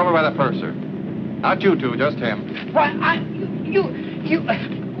 Get over by the purser. Not you two, just him. Why,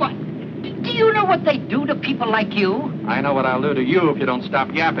 what? Do you know what they do to people like you? I know what I'll do to you if you don't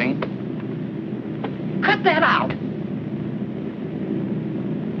stop yapping. Cut that out.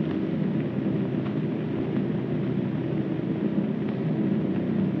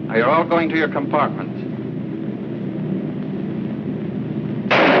 Now you're all going to your compartment.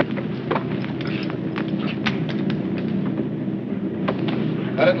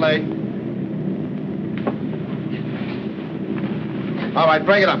 Let it lay. All right,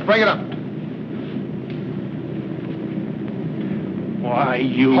 bring it up, bring it up. Why,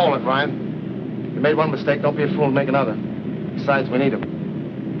 you... Hold it, Ryan. You made one mistake. Don't be a fool and make another. Besides, we need him.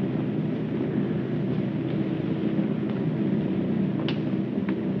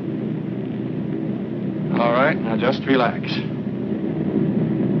 All right, now just relax.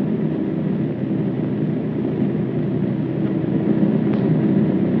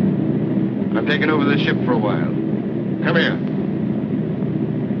 I'm taking over the ship for a while. Come here.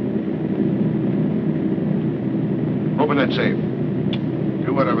 Open that safe.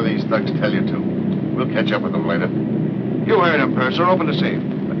 Do whatever these thugs tell you to. We'll catch up with them later. You heard him, Purser. Open the safe.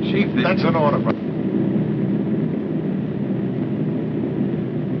 But, Chief, that's an order.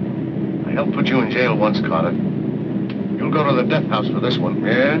 I helped put you in jail once, Carter. You'll go to the death house for this one.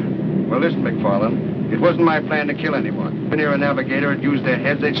 Yeah? Well, listen, McFarland. It wasn't my plan to kill anyone. If near a navigator had used their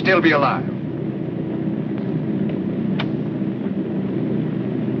heads, they'd still be alive.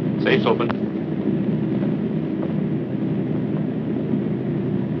 Safe's open.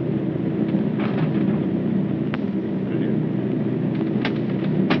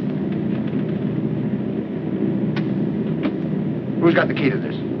 Who's got the key to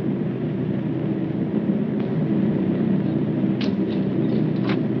this?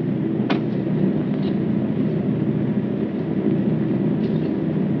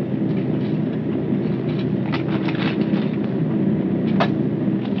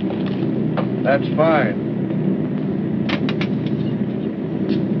 That's fine.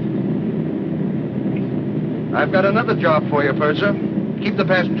 I've got another job for you, Purser. Keep the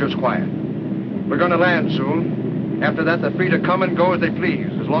passengers quiet. We're going to land soon. After that, they're free to come and go as they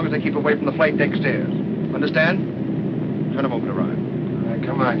please, as long as they keep away from the flight deck stairs. Understand? Turn them over to Ryan. All right,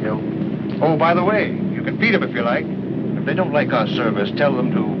 come on, Gil. Oh, by the way, you can beat them if you like. If they don't like our service, tell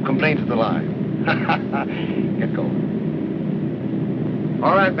them to complain to the line. Get going.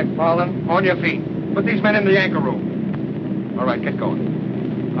 All right, McFarland, on your feet. Put these men in the anchor room. All right, get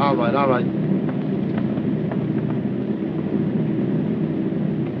going. All right, all right.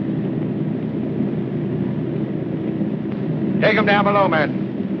 Take them down below,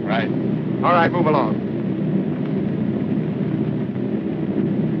 men. Right. All right, move along.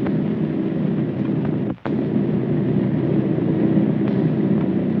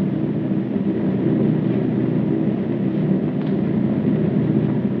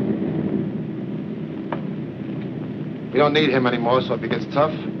 We don't need him anymore, so if he gets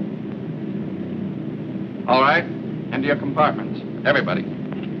tough... All right, into your compartments. Everybody.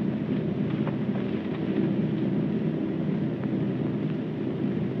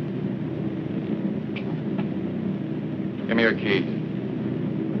 Give me your key.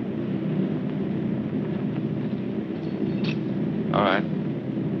 All right.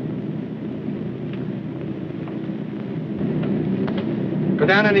 Go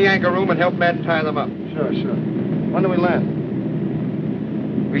down in the anchor room and help men tie them up. Sure, sure. When do we land?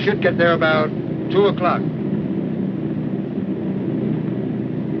 We should get there about 2 o'clock.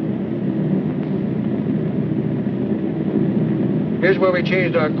 Here's where we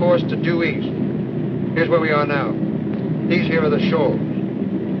changed our course to due east. Here's where we are now. These here are the shoals.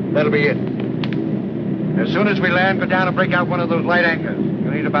 That'll be it. As soon as we land, go down and break out one of those light anchors.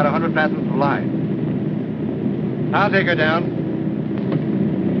 You'll need about 100 fathoms of line. I'll take her down.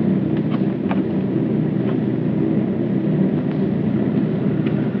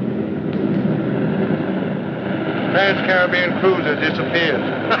 last Caribbean cruiser disappears.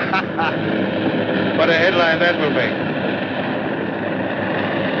 What a headline that will make.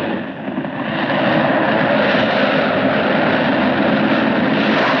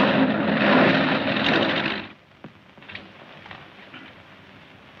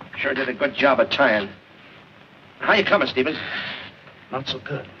 Sure did a good job of tying. How you coming, Stevens? Not so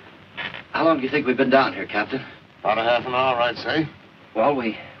good. How long do you think we've been down here, Captain? About a half an hour, I'd say. Well,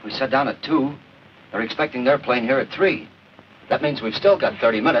 we sat down at 2. They're expecting their plane here at 3. That means we've still got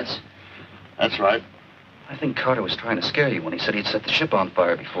 30 minutes. That's right. I think Carter was trying to scare you when he said he'd set the ship on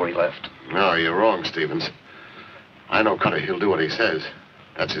fire before he left. No, you're wrong, Stevens. I know Cutter. He'll do what he says.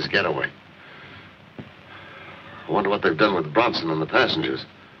 That's his getaway. I wonder what they've done with Bronson and the passengers.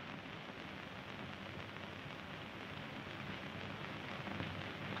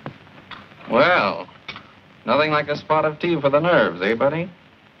 Well, nothing like a spot of tea for the nerves, eh, buddy?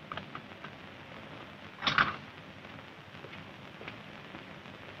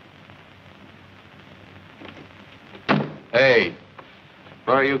 Hey,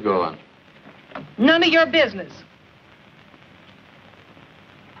 where are you going? None of your business.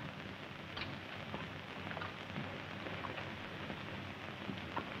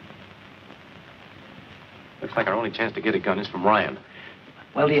 Looks like our only chance to get a gun is from Ryan.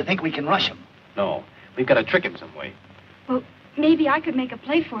 Well, do you think we can rush him? No, we've got to trick him some way. Well, maybe I could make a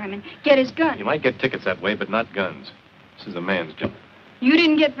play for him and get his gun. You might get tickets that way, but not guns. This is a man's job. You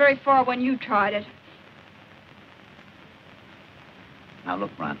didn't get very far when you tried it. Now,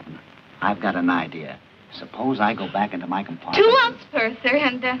 look, Bronson, I've got an idea. Suppose I go back into my compartment. 2 ounce purser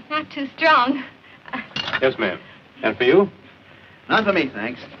and not too strong. Yes, ma'am. And for you? None for me,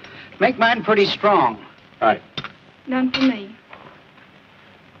 thanks. Make mine pretty strong. All right. None for me.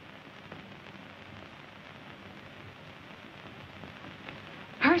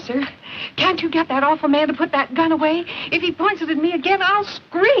 Purser, can't you get that awful man to put that gun away? If he points it at me again, I'll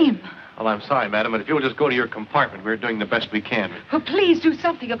scream. Well, I'm sorry, madam, but if you'll just go to your compartment, we're doing the best we can. Well, please do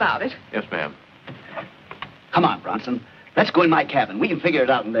something about it. Yes, ma'am. Come on, Bronson. Let's go in my cabin. We can figure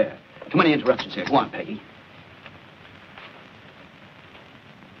it out in there. Too many interruptions here. Go on, Peggy.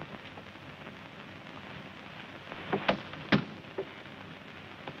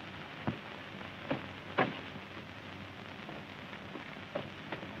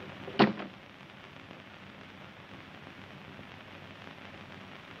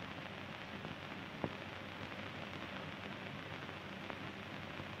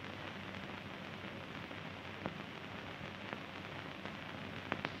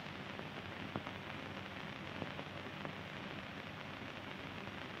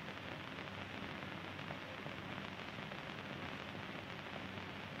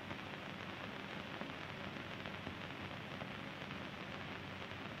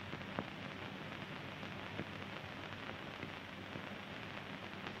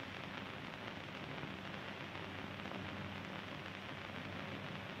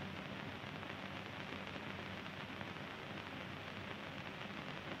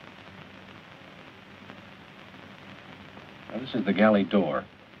 Now, this is the galley door.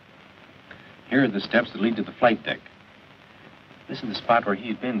 Here are the steps that lead to the flight deck. This is the spot where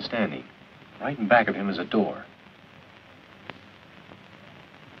he's been standing. Right in back of him is a door.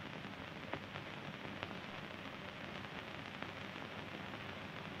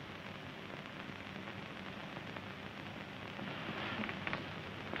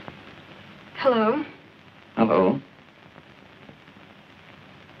 Hello. Hello.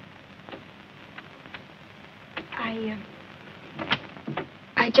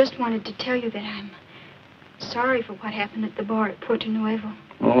 I just wanted to tell you that I'm sorry for what happened at the bar at Puerto Nuevo.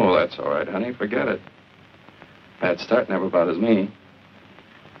 Oh, that's all right, honey. Forget it. Bad start never bothers me.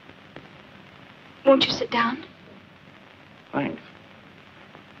 Won't you sit down? Thanks.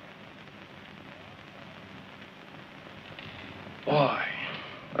 Boy,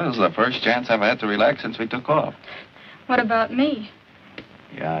 this is the first chance I've had to relax since we took off. What about me?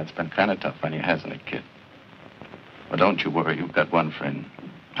 Yeah, it's been kind of tough on you, hasn't it, kid? Well, don't you worry. You've got one friend.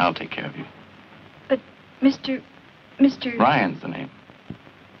 I'll take care of you. But Mr. Ryan's the name.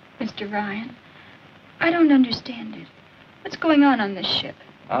 Mr. Ryan, I don't understand it. What's going on this ship?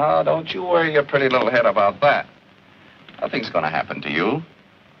 Oh, don't you worry your pretty little head about that. Nothing's going to happen to you.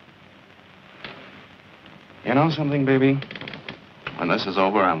 You know something, baby? When this is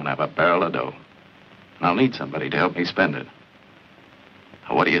over, I'm going to have a barrel of dough. And I'll need somebody to help me spend it.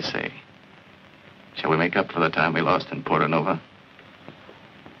 Now, what do you say? Shall we make up for the time we lost in Porto Nova?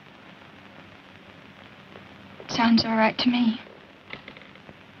 Sounds all right to me.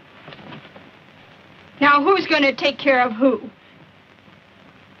 Now, who's going to take care of who?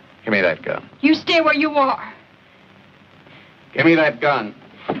 Give me that gun. You stay where you are. Give me that gun.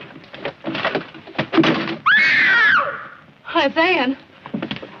 Hi, it's Ann.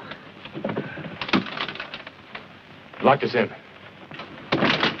 Lock us in.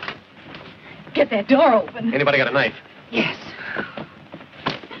 Get that door open. Anybody got a knife? Yes.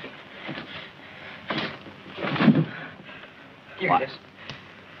 Here it is.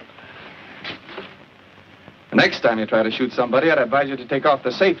 The next time you try to shoot somebody, I'd advise you to take off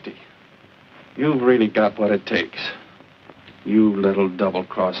the safety. You've really got what it takes. You little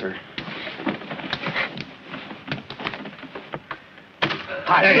double-crosser.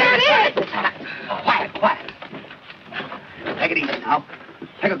 Quiet, quiet. Take it easy now.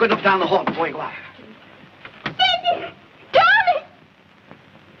 Take a good look down the hall before you go out. Cindy! Darling!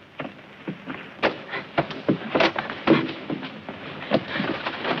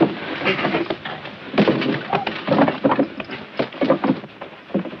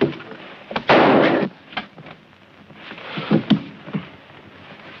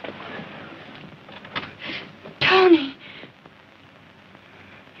 Tony.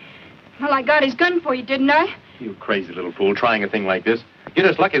 Well, I got his gun for you, didn't I? You crazy little fool, trying a thing like this. You're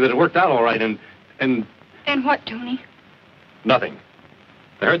just lucky that it worked out all right, and... And what, Tony? Nothing.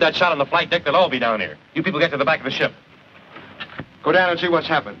 They heard that shot on the flight deck, they'll all be down here. You people get to the back of the ship. Go down and see what's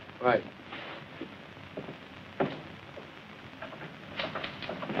happened. Right.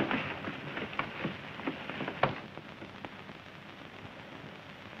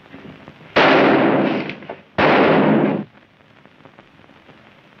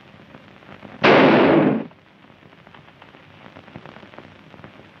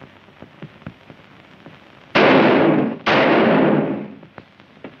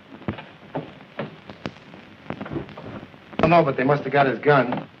 No, but they must have got his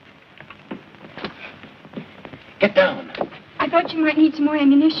gun. Get down. I thought you might need some more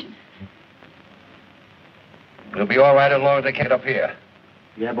ammunition. We'll be all right as long as they get up here.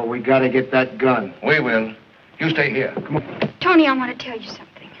 Yeah, but we gotta get that gun. We will. You stay here. Come on. Tony, I want to tell you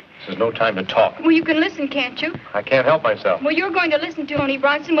something. This is no time to talk. Well, you can listen, can't you? I can't help myself. Well, you're going to listen to Tony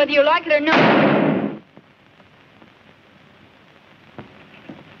Bronson whether you like it or not.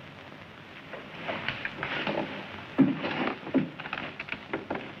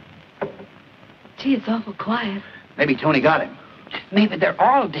 Gee, it's awful quiet. Maybe Tony got him. Maybe they're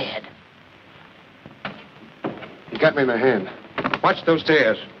all dead. He got me in the hand. Watch those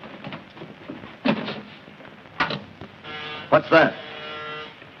stairs. What's that?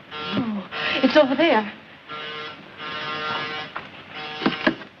 Oh, it's over there.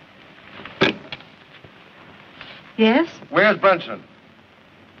 Yes? Where's Brunson?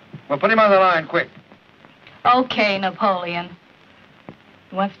 Well, put him on the line, quick. Okay, Napoleon.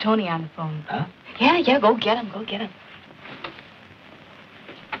 He wants Tony on the phone. Huh? Yeah, go get him, go get him.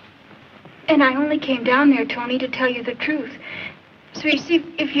 And I only came down there, Tony, to tell you the truth. So you see,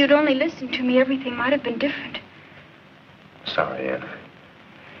 if you'd only listened to me, everything might have been different. Sorry, Ann.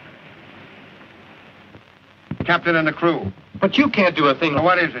 Captain and the crew. But you can't do a thing... Now,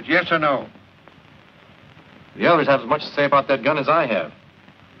 what is it, yes or no? The others have as much to say about that gun as I have.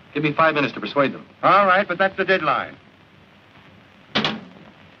 Give me 5 minutes to persuade them. All right, but that's the deadline.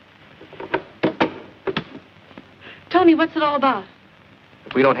 Tony, what's it all about?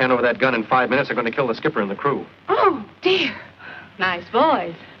 If we don't hand over that gun in 5 minutes, they're going to kill the skipper and the crew. Oh, dear. Nice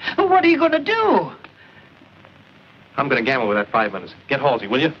boys. What are you going to do? I'm going to gamble with that 5 minutes. Get Halsey,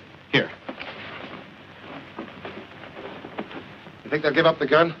 will you? Here. You think they'll give up the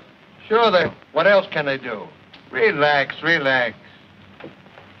gun? Sure they... What else can they do? Relax, relax.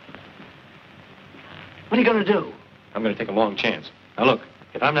 What are you going to do? I'm going to take a long chance. Now, look,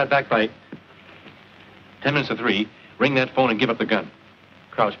 if I'm not back by 10 minutes to 3, ring that phone and give up the gun.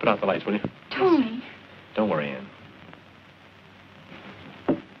 Crouch, put out the lights, will you? Tony. Don't worry, Ann.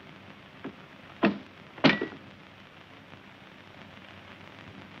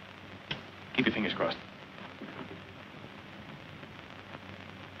 Keep your fingers crossed.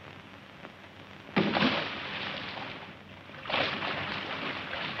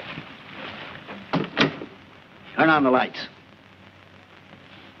 Turn on the lights.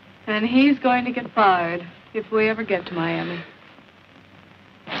 And he's going to get fired if we ever get to Miami.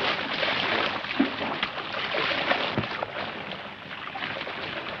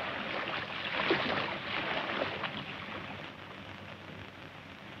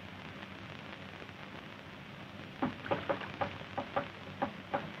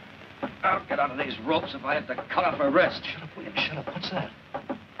 I'll get out of these ropes if I have to cut off her wrist. Shut up, William, shut up. What's that?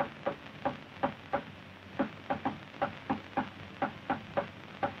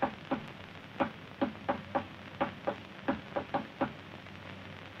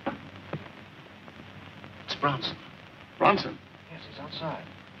 It's Bronson. Bronson. outside.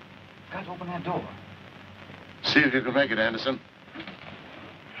 Got to open that door. See if you can make it, Anderson.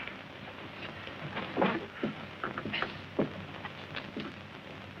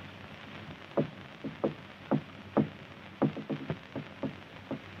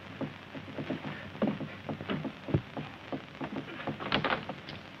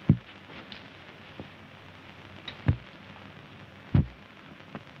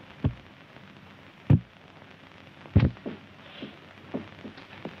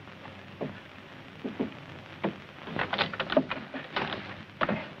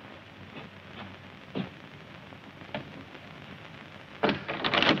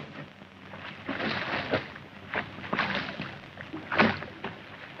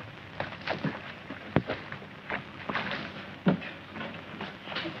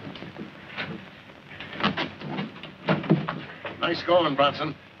 Nice going,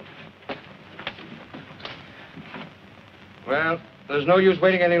 Bronson. Well, there's no use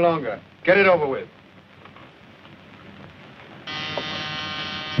waiting any longer. Get it over with.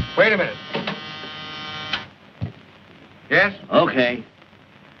 Wait a minute. Yes? Okay.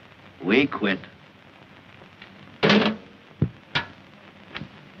 We quit. Go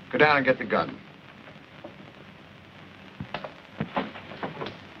down and get the gun.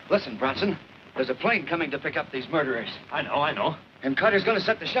 Listen, Bronson. There's a plane coming to pick up these murderers. I know. And Carter's going to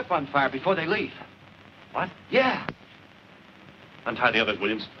set the ship on fire before they leave. What? Yeah. Untie the others,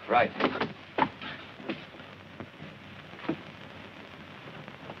 Williams. Right.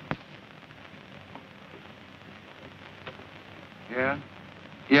 Yeah?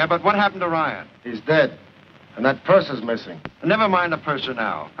 Yeah, but what happened to Ryan? He's dead. And that purse is missing. Never mind the purser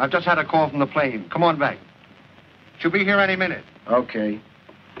now. I've just had a call from the plane. Come on back. She'll be here any minute. Okay.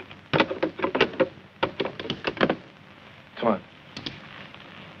 Come on.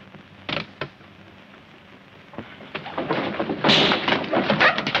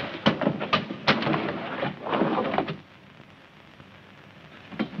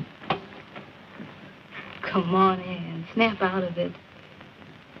 Come on, Ann. Snap out of it.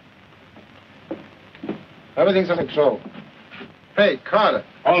 Everything's under control. Hey, Carter.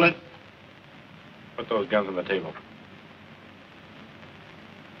 Hold it. Put those guns on the table.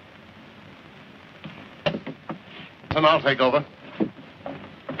 Then I'll take over.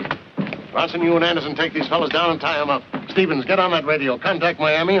 Bronson, you and Anderson take these fellas down and tie them up. Stevens, get on that radio. Contact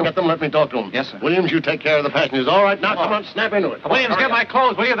Miami and get them. Let me talk to them. Yes, sir. Williams, you take care of the passengers. All right, now come on, snap into it. Williams, get my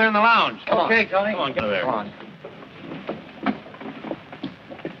clothes, will you? They're in the lounge. Okay, Tony. Come on, get there. Come on.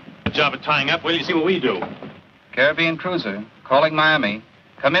 Good job of tying up. Wait till you see what we do. Caribbean cruiser, calling Miami.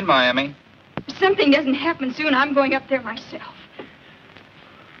 Come in, Miami. If something doesn't happen soon, I'm going up there myself.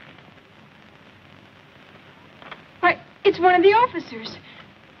 Why, it's one of the officers.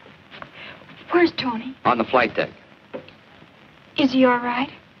 Where's Tony? On the flight deck. Is he all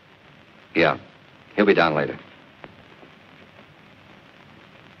right? Yeah. He'll be down later.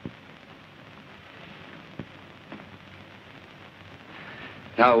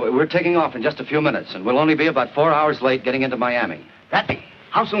 Now, we're taking off in just a few minutes, and we'll only be about 4 hours late getting into Miami. Pappy,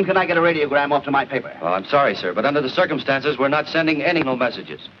 how soon can I get a radiogram off to my paper? Well, I'm sorry, sir, but under the circumstances, we're not sending any no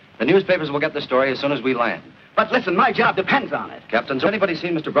messages. The newspapers will get the story as soon as we land. But listen, my job depends on it. Captain, has anybody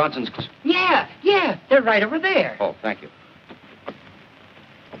seen Mr. Bronson's... Yeah. They're right over there. Oh, thank you.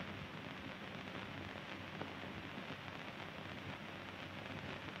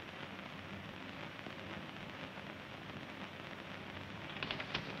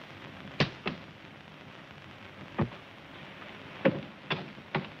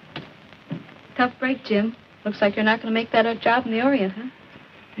 Tough break, Jim. Looks like you're not going to make that a job in the Orient, huh?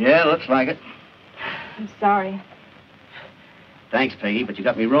 Yeah, looks like it. I'm sorry. Thanks, Peggy, but you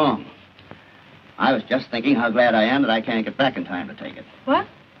got me wrong. I was just thinking how glad I am that I can't get back in time to take it. What?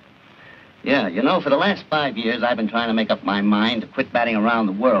 Yeah, you know, for the last 5 years, I've been trying to make up my mind to quit batting around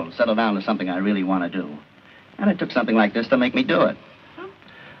the world and settle down to something I really want to do. And it took something like this to make me do it. Huh?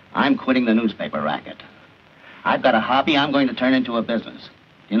 I'm quitting the newspaper racket. I've got a hobby I'm going to turn into a business.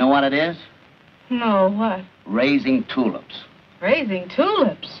 Do you know what it is? No, what? Raising tulips. Raising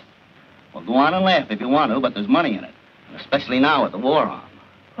tulips. Well, go on and laugh if you want to, but there's money in it. Especially now with the war on.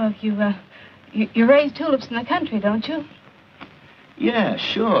 Well, you raise tulips in the country, don't you? Yeah,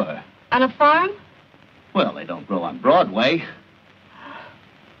 sure. On a farm? Well, they don't grow on Broadway.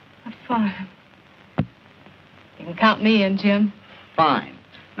 A farm. You can count me in, Jim. Fine.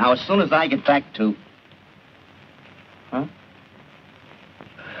 Now, as soon as I get back to... Huh?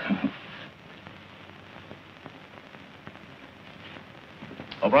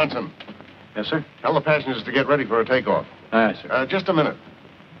 Oh, Bronson. Yes, sir? Tell the passengers to get ready for a takeoff. Aye, sir. Just a minute.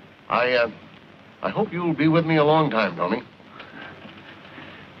 I hope you'll be with me a long time, Tony.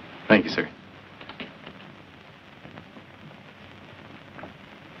 Thank you, sir.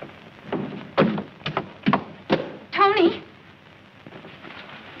 Tony.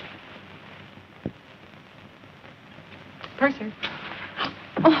 Purser.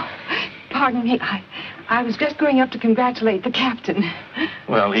 Oh, pardon me. I was just going up to congratulate the captain.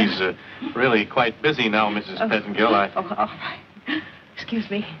 Well, he's really quite busy now, Mrs. Pettingill. Oh, all right. Excuse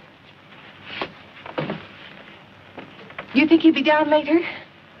me. You think he'll be down later?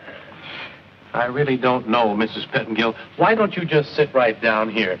 I really don't know, Mrs. Pettingill. Why don't you just sit right down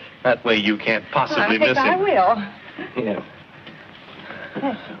here? That way you can't possibly miss him. I will. Yeah.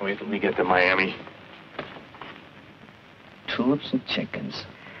 Wait till we get to Miami. Tulips and chickens.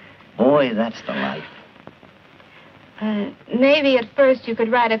 Boy, that's the life. Maybe at first you could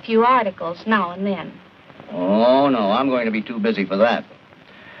write a few articles now and then. Oh, no, I'm going to be too busy for that.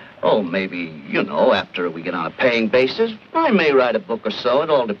 Oh, maybe, after we get on a paying basis, I may write a book or so. It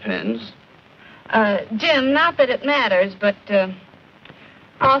all depends. Jim, not that it matters, but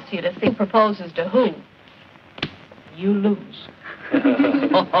I'll see to see who proposes to who. You lose.